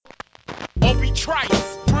Ricky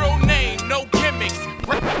Trice, real name, no gimmicks.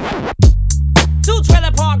 Two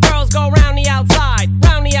trailer park girls go round the outside,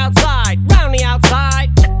 round the outside, round the outside.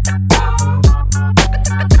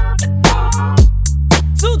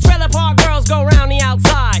 Two trailer park girls go round the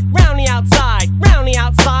outside, round the outside, round the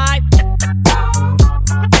outside.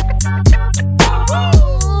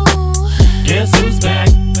 Guess who's back?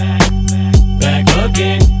 Back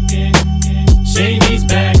again. Shady's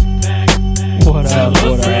back. What up,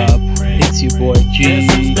 what up? It's your boy G.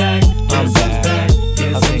 Guess who's back? I'm back.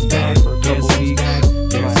 I've been gone for a couple weeks.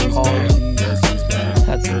 My apologies.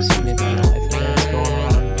 Had some significant life events going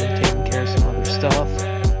on. Been taking care of some other stuff.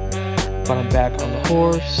 But I'm back on the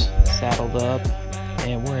horse, saddled up,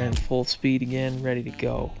 and we're in full speed again, ready to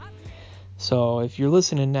go. So if you're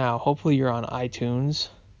listening now, hopefully you're on iTunes.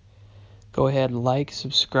 Go ahead, like,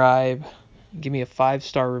 subscribe, give me a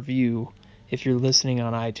 5-star review if you're listening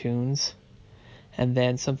on iTunes. And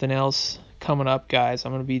then something else coming up, guys.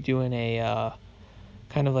 I'm going to be doing a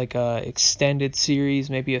kind of like a extended series,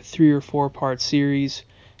 maybe a 3 or 4 part series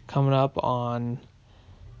coming up on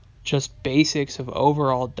just basics of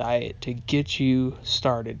overall diet to get you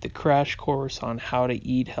started. The crash course on how to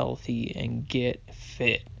eat healthy and get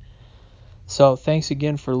fit. So thanks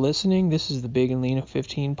again for listening. This is the Big and Lean of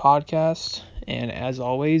 15 podcast. And as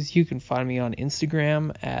always, you can find me on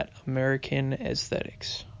Instagram at American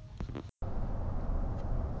Aesthetics.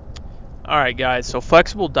 Alright guys, so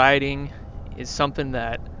flexible dieting is something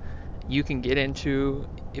that you can get into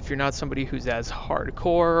if you're not somebody who's as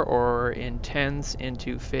hardcore or intense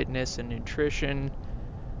into fitness and nutrition.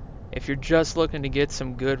 If you're just looking to get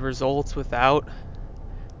some good results without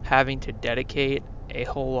having to dedicate a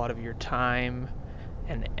whole lot of your time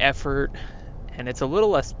and effort, and it's a little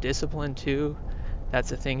less discipline too.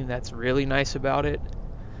 That's the thing that's really nice about it.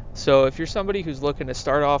 So if you're somebody who's looking to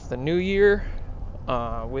start off the new year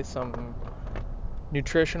with some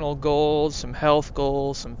nutritional goals, some health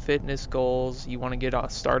goals, some fitness goals, you want to get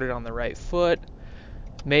started on the right foot,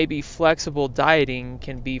 maybe flexible dieting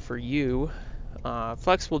can be for you.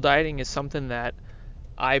 Flexible dieting is something that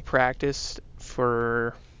I practiced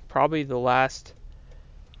for probably the last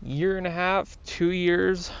year and a half, 2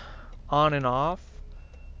 years, on and off.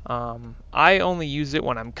 I only use it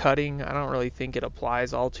when I'm cutting. I don't really think it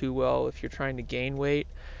applies all too well if you're trying to gain weight.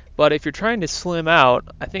 But if you're trying to slim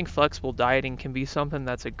out, I think flexible dieting can be something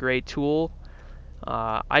that's a great tool.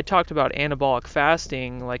 I talked about anabolic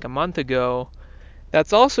fasting like a month ago.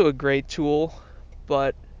 That's also a great tool,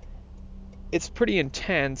 but it's pretty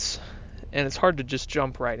intense and it's hard to just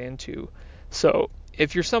jump right into. So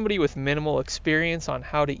if you're somebody with minimal experience on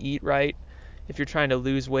how to eat right, if you're trying to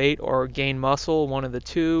lose weight or gain muscle, one of the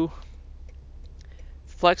two,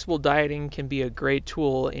 flexible dieting can be a great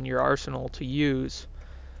tool in your arsenal to use.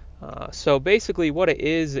 So basically what it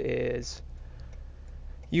is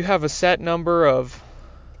you have a set number of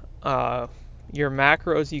your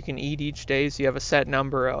macros you can eat each day. So you have a set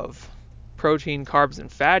number of protein, carbs,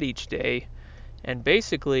 and fat each day. And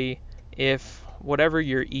basically, if whatever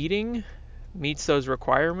you're eating meets those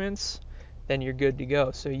requirements, then you're good to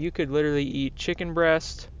go. So you could literally eat chicken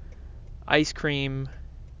breast, ice cream,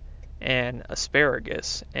 and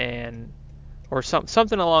asparagus, or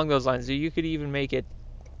something along those lines. So you could even make it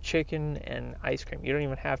chicken and ice cream. You don't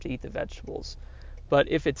even have to eat the vegetables. But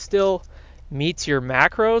if it still meets your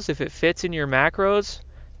macros, if it fits in your macros,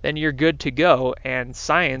 then you're good to go. And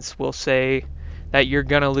science will say that you're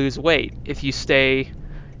going to lose weight if you stay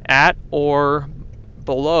at or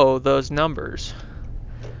below those numbers.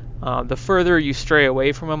 The further you stray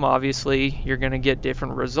away from them, obviously, you're going to get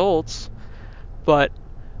different results. But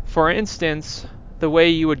for instance, the way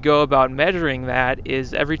you would go about measuring that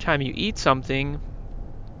is every time you eat something,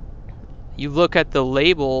 you look at the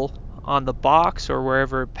label on the box or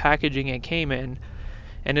wherever packaging it came in,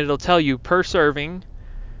 and it'll tell you per serving.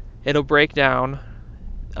 It'll break down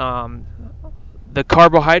the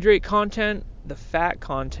carbohydrate content, the fat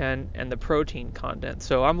content, and the protein content.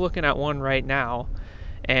 So I'm looking at one right now,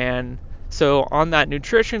 and so on that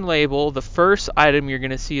nutrition label, the first item you're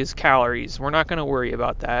going to see is calories. We're not going to worry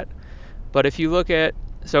about that. But if you look at,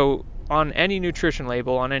 so on any nutrition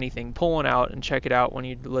label, on anything, pull one out and check it out when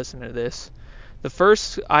you listen to this. The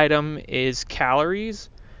first item is calories,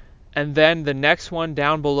 and then the next one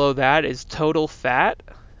down below that is total fat,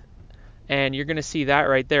 and you're going to see that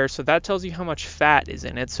right there. So that tells you how much fat is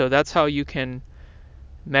in it. So that's how you can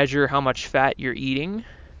measure how much fat you're eating.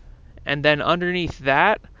 And then underneath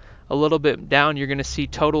that, a little bit down, you're going to see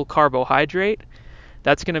total carbohydrate.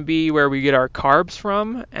 That's going to be where we get our carbs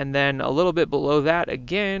from. And then a little bit below that,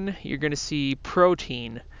 again, you're going to see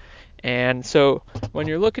protein. And so when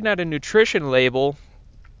you're looking at a nutrition label,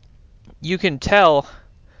 you can tell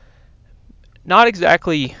not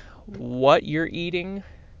exactly what you're eating,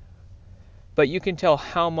 but you can tell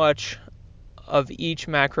how much of each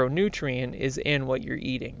macronutrient is in what you're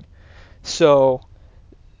eating. So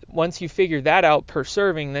once you figure that out per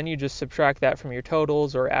serving, then you just subtract that from your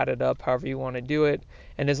totals or add it up however you want to do it.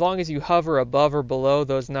 And as long as you hover above or below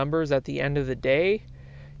those numbers at the end of the day,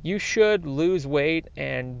 you should lose weight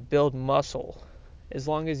and build muscle. As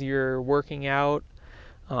long as you're working out,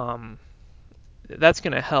 that's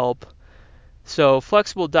going to help. So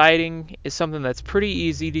flexible dieting is something that's pretty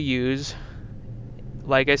easy to use.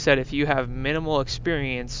 Like I said, if you have minimal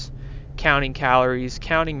experience counting calories,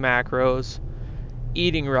 counting macros,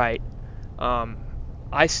 eating right,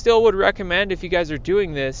 I still would recommend, if you guys are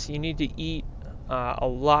doing this, you need to eat a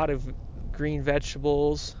lot of green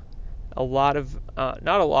vegetables, not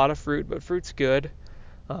a lot of fruit, but fruit's good.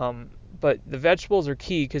 But the vegetables are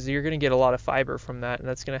key because you're going to get a lot of fiber from that, and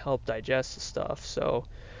that's going to help digest the stuff. So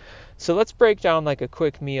let's break down like a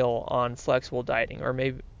quick meal on flexible dieting, or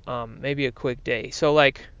maybe a quick day. So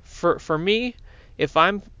like for me, if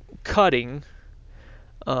I'm cutting,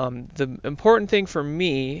 the important thing for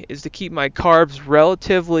me is to keep my carbs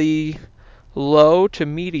relatively low to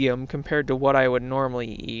medium compared to what I would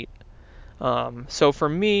normally eat. So for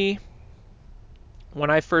me,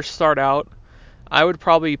 when I first start out, I would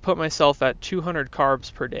probably put myself at 200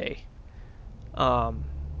 carbs per day.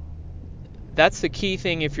 That's the key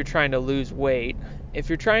thing if you're trying to lose weight. If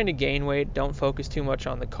you're trying to gain weight, don't focus too much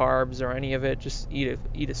on the carbs or any of it. Just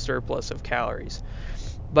eat a surplus of calories.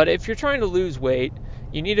 But if you're trying to lose weight,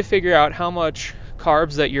 you need to figure out how much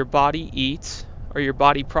carbs that your body eats or your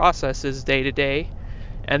body processes day to day,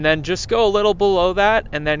 and then just go a little below that,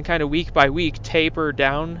 and then kind of week by week taper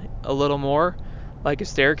down a little more, like a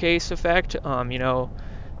staircase effect.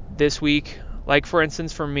 This week, like for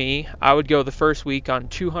instance for me, I would go the first week on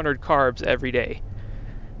 200 carbs every day.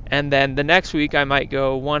 And then the next week I might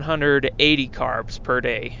go 180 carbs per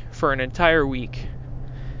day for an entire week.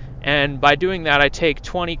 And by doing that, I take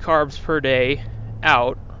 20 carbs per day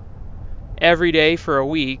out every day for a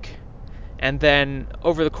week. And then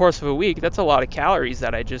over the course of a week, that's a lot of calories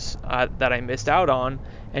that I missed out on.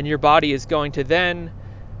 And your body is going to then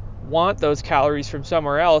want those calories from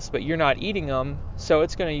somewhere else, but you're not eating them, so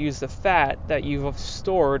it's going to use the fat that you've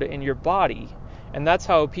stored in your body, and that's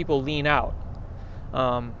how people lean out.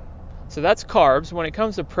 So that's carbs. When it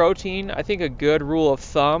comes to protein, I think a good rule of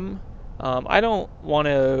thumb, I don't want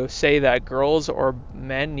to say that girls or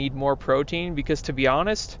men need more protein, because to be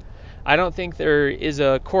honest, I don't think there is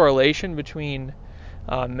a correlation between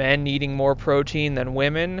men needing more protein than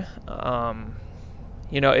women.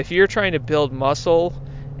 If you're trying to build muscle,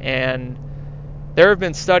 and there have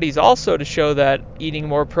been studies also to show that eating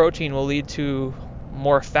more protein will lead to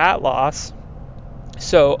more fat loss.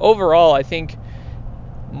 So overall, I think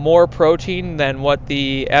more protein than what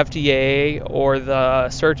the FDA or the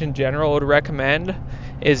Surgeon General would recommend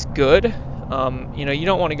is good. You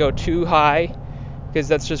don't want to go too high, because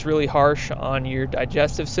that's just really harsh on your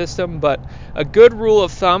digestive system. But a good rule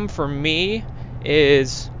of thumb for me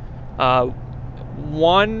is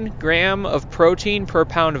 1 gram of protein per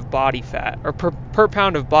pound of body fat, or per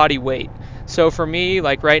pound of body weight. So for me,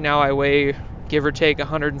 like right now I weigh give or take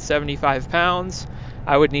 175 pounds.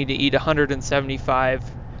 I would need to eat 175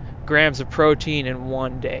 grams of protein in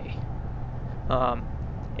one day.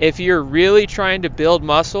 If you're really trying to build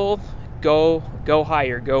muscle, go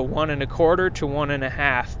higher. Go 1.25 to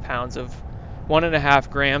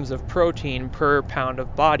 1.5 grams of protein per pound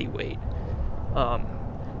of body weight.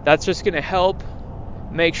 That's just going to help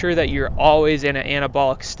make sure that you're always in an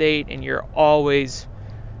anabolic state, and you're always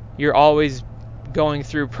going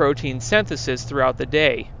through protein synthesis throughout the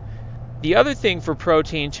day. The other thing for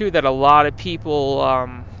protein too that a lot of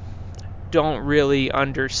people don't really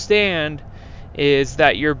understand is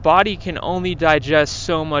that your body can only digest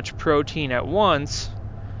so much protein at once.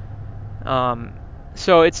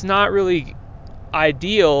 So it's not really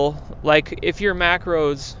ideal. Like if eating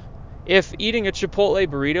a Chipotle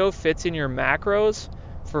burrito fits in your macros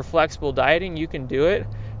for flexible dieting, you can do it.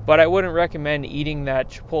 But I wouldn't recommend eating that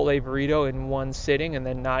Chipotle burrito in one sitting and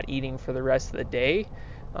then not eating for the rest of the day.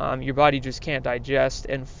 Your body just can't digest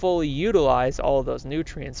and fully utilize all of those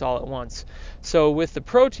nutrients all at once. So with the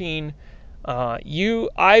protein,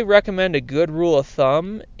 I recommend a good rule of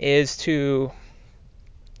thumb is to,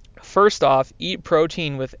 first off, eat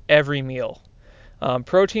protein with every meal.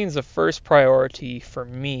 Protein is the first priority for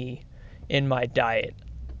me in my diet.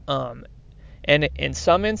 And in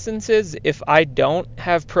some instances, if I don't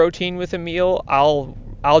have protein with a meal,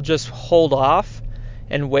 I'll just hold off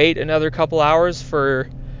and wait another couple hours for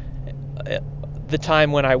the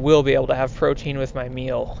time when I will be able to have protein with my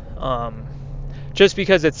meal. Just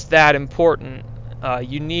because it's that important.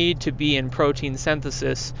 You need to be in protein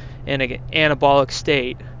synthesis in an anabolic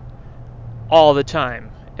state all the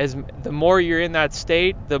time. As the more you're in that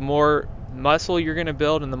state, the more muscle you're going to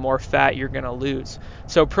build and the more fat you're going to lose.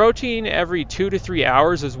 So protein every 2 to 3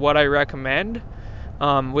 hours is what I recommend.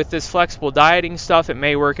 With this flexible dieting stuff, it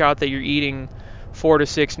may work out that you're eating 4 to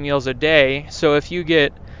 6 meals a day. So if you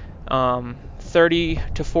get 30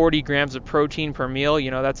 to 40 grams of protein per meal,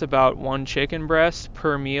 that's about 1 chicken breast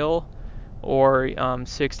per meal, or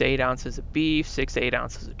 6 to 8 ounces of beef, 6 to 8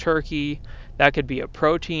 ounces of turkey. That could be a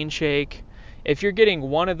protein shake. If you're getting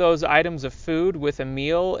one of those items of food with a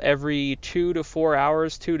meal every 2 to 4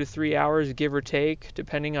 hours, 2 to 3 hours, give or take,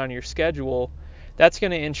 depending on your schedule, that's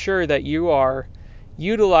going to ensure that you are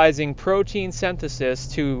utilizing protein synthesis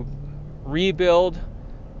to rebuild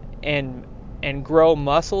and grow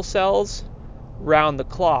muscle cells round the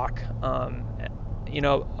clock.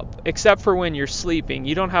 Except for when you're sleeping,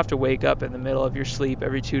 you don't have to wake up in the middle of your sleep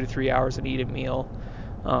every 2 to 3 hours and eat a meal.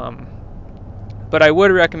 But I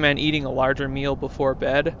would recommend eating a larger meal before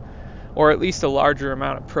bed, or at least a larger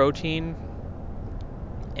amount of protein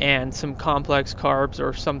and some complex carbs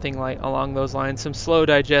or something like along those lines, some slow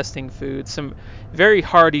digesting foods, some very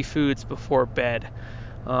hearty foods before bed.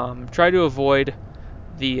 Try to avoid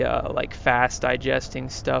the fast digesting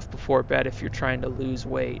stuff before bed if you're trying to lose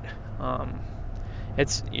weight.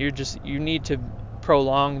 You need to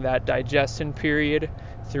prolong that digestion period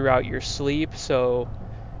throughout your sleep, so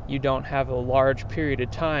you don't have a large period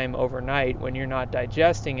of time overnight when you're not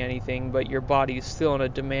digesting anything, but your body is still in a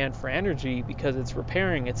demand for energy because it's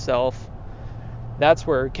repairing itself. That's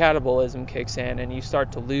where catabolism kicks in and you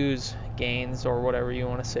start to lose gains, or whatever you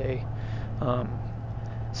want to say.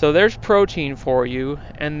 So there's protein for you.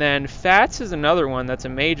 And then fats is another one that's a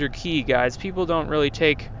major key, guys. People don't really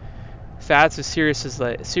take fats as serious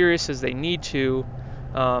as they need to.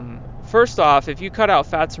 First off, if you cut out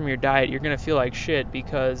fats from your diet, you're going to feel like shit,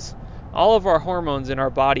 because all of our hormones in our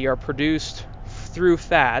body are produced through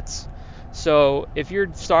fats. So if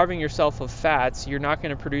you're starving yourself of fats, you're not going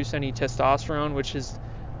to produce any testosterone, which is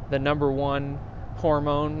the number one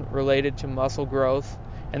hormone related to muscle growth.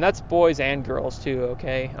 And that's boys and girls too,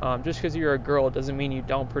 okay? Just because you're a girl doesn't mean you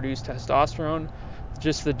don't produce testosterone.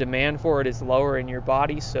 Just the demand for it is lower in your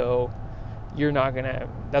body, so you're not gonna.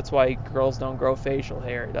 That's why girls don't grow facial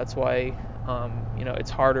hair. That's why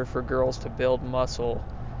it's harder for girls to build muscle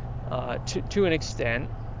to an extent.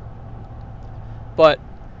 But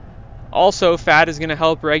also, fat is going to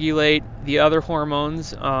help regulate the other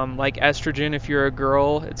hormones, like estrogen. If you're a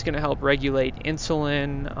girl, it's going to help regulate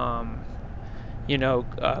insulin.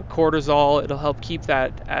 Cortisol. It'll help keep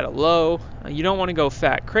that at a low. You don't want to go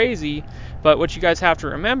fat crazy, but what you guys have to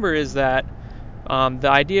remember is that the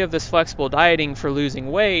idea of this flexible dieting for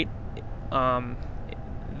losing weight,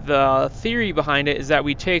 the theory behind it is that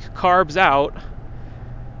we take carbs out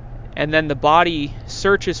and then the body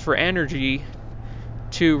searches for energy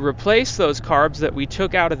to replace those carbs that we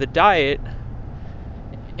took out of the diet,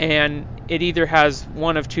 and it either has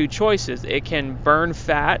one of two choices. It can burn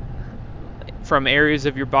fat from areas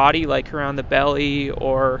of your body like around the belly,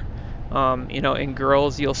 or in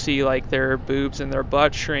girls you'll see like their boobs and their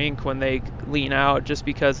butt shrink when they lean out, just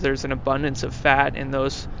because there's an abundance of fat in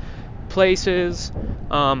those places.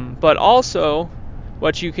 But also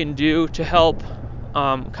what you can do to help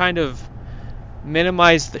kind of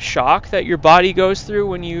minimize the shock that your body goes through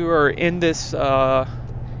when you are in this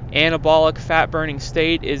anabolic fat burning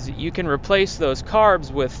state is you can replace those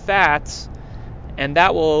carbs with fats, and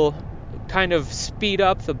that will kind of speed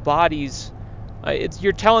up the body's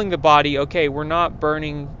you're telling the body, okay, we're not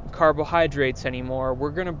burning carbohydrates anymore, we're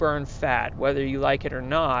going to burn fat. Whether you like it or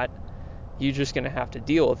not, you're just going to have to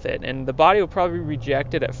deal with it. And the body will probably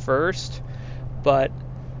reject it at first, but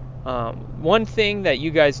one thing that you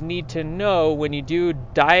guys need to know when you do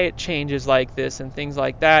diet changes like this and things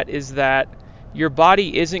like that is that your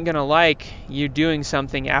body isn't going to like you doing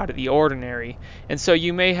something out of the ordinary. And so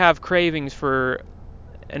you may have cravings for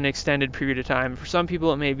an extended period of time. For some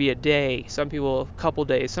people it may be a day, some people a couple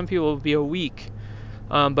days, some people it will be a week.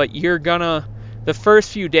 But the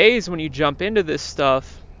first few days when you jump into this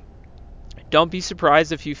stuff, don't be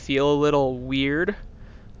surprised if you feel a little weird.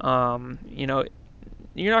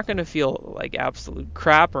 You're not going to feel like absolute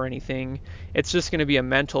crap or anything. It's just going to be a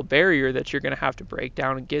mental barrier that you're going to have to break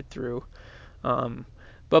down and get through.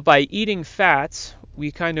 But by eating fats,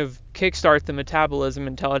 we kind of kickstart the metabolism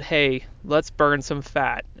and tell it, hey, let's burn some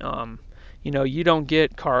fat. You don't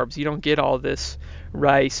get carbs. You don't get all this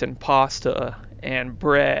rice and pasta and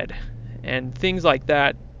bread and things like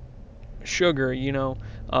that sugar, we're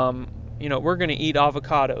going to eat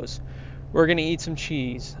avocados. We're going to eat some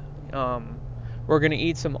cheese. We're going to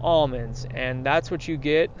eat some almonds, and that's what you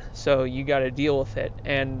get, so you got to deal with it.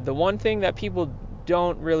 And the one thing that people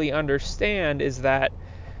don't really understand is that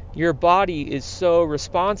your body is so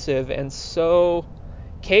responsive and so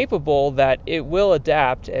capable that it will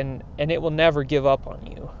adapt and it will never give up on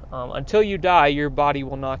you. Until you die, your body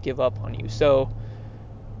will not give up on you. So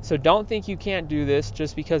don't think you can't do this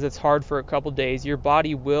just because it's hard for a couple days. Your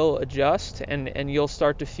body will adjust and you'll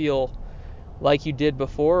start to feel like you did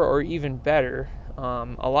before or even better.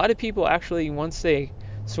 A lot of people actually, once they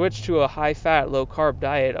switch to a high-fat, low-carb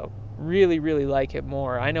diet, really, really like it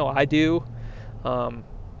more. I know I do.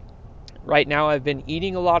 Right now I've been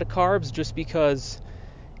eating a lot of carbs just because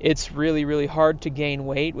it's really, really hard to gain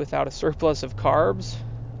weight without a surplus of carbs.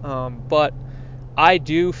 But I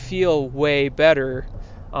do feel way better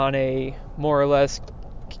on a more or less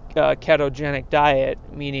ketogenic diet,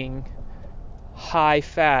 meaning high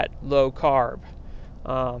fat, low carb.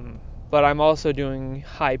 But I'm also doing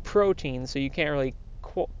high protein, so you can't really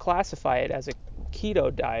classify it as a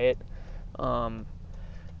keto diet.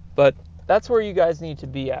 But that's where you guys need to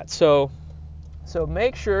be at. So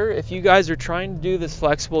make sure, if you guys are trying to do this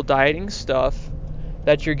flexible dieting stuff,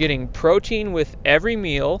 that you're getting protein with every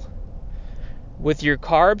meal, with your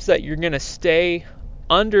carbs that you're going to stay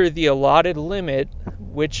under the allotted limit,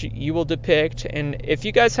 which you will depict. And if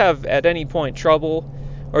you guys have at any point trouble,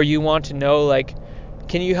 or you want to know, like,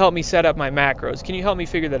 can you help me set up my macros? Can you help me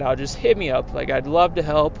figure that out? Just hit me up. Like, I'd love to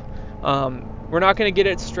help. We're not going to get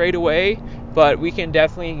it straight away, but we can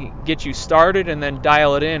definitely get you started and then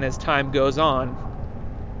dial it in as time goes on.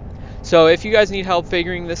 So if you guys need help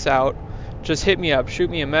figuring this out, just hit me up, shoot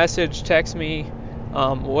me a message, text me,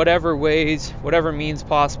 whatever means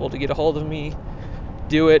possible to get a hold of me,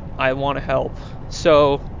 do it. I want to help.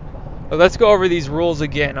 So let's go over these rules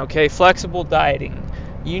again, okay? Flexible dieting.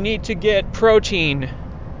 You need to get protein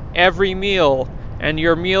every meal, and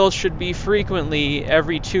your meals should be frequently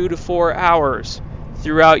every 2 to 4 hours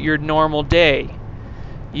throughout your normal day.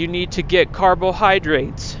 You need to get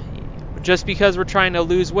carbohydrates. Just because we're trying to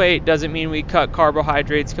lose weight doesn't mean we cut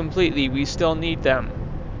carbohydrates completely. We still need them.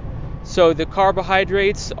 So the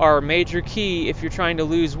carbohydrates are a major key if you're trying to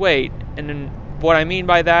lose weight. And then what I mean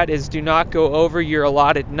by that is, do not go over your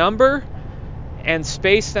allotted number and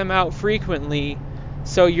space them out frequently,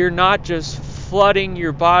 so you're not just flooding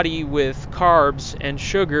your body with carbs and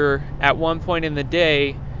sugar at one point in the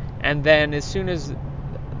day, and then as soon as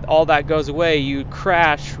all that goes away, you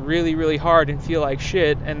crash really, really hard and feel like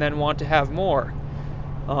shit and then want to have more.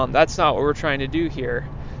 That's not what we're trying to do here.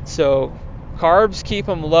 So carbs, keep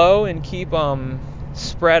them low and keep them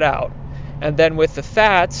spread out. And then with the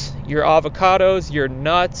fats, your avocados, your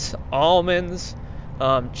nuts, almonds,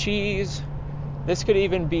 cheese. This could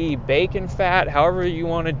even be bacon fat, however you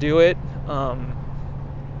want to do it. I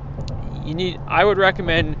would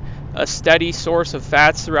recommend a steady source of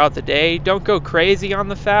fats throughout the day. Don't go crazy on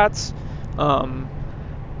the fats,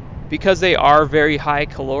 because they are very high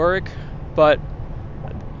caloric. But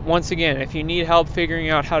once again, if you need help figuring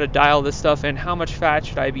out how to dial this stuff in, how much fat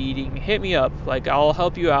should I be eating, hit me up. Like, I'll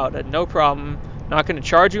help you out, no problem. Not going to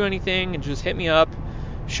charge you anything, and just hit me up,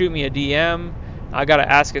 shoot me a DM. I got to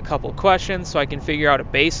ask a couple questions so I can figure out a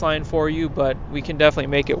baseline for you, but we can definitely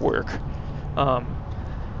make it work.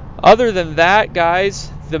 Other than that,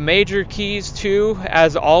 guys, the major keys too,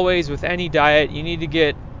 as always with any diet, you need to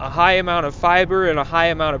get a high amount of fiber and a high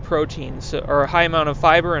amount of protein, or a high amount of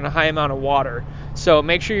fiber and a high amount of water. So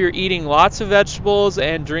make sure you're eating lots of vegetables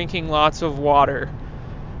and drinking lots of water.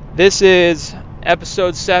 This is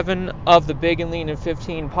episode 7 of the Big and Lean in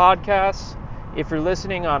 15 podcast. If you're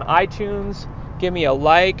listening on iTunes, give me a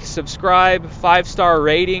like, subscribe, 5-star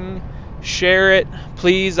rating, share it.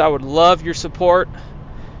 Please, I would love your support.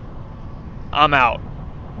 I'm out.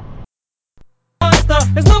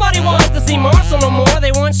 Cause nobody wants to see Marshall no more.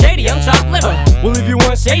 They want shady, I'm chopped liver. Well, if you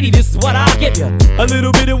want shady, this is what I'll give you. A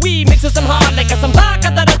little bit of weed mixed with some hard liquor, some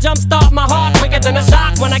vodka that'll jumpstart my heart quicker than a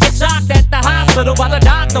shock when I get shocked at the hospital by the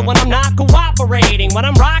doctor when I'm not cooperating, when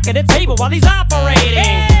I'm rocking the table while he's operating.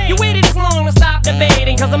 Hey! You waited this long to stop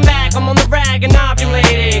debating, cause I'm back, I'm on the rag and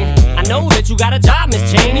ovulating. I know that you got a job,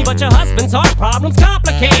 Miss Cheney, but your husband's heart problem's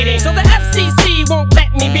complicating. So the FCC won't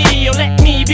let me be, or let me be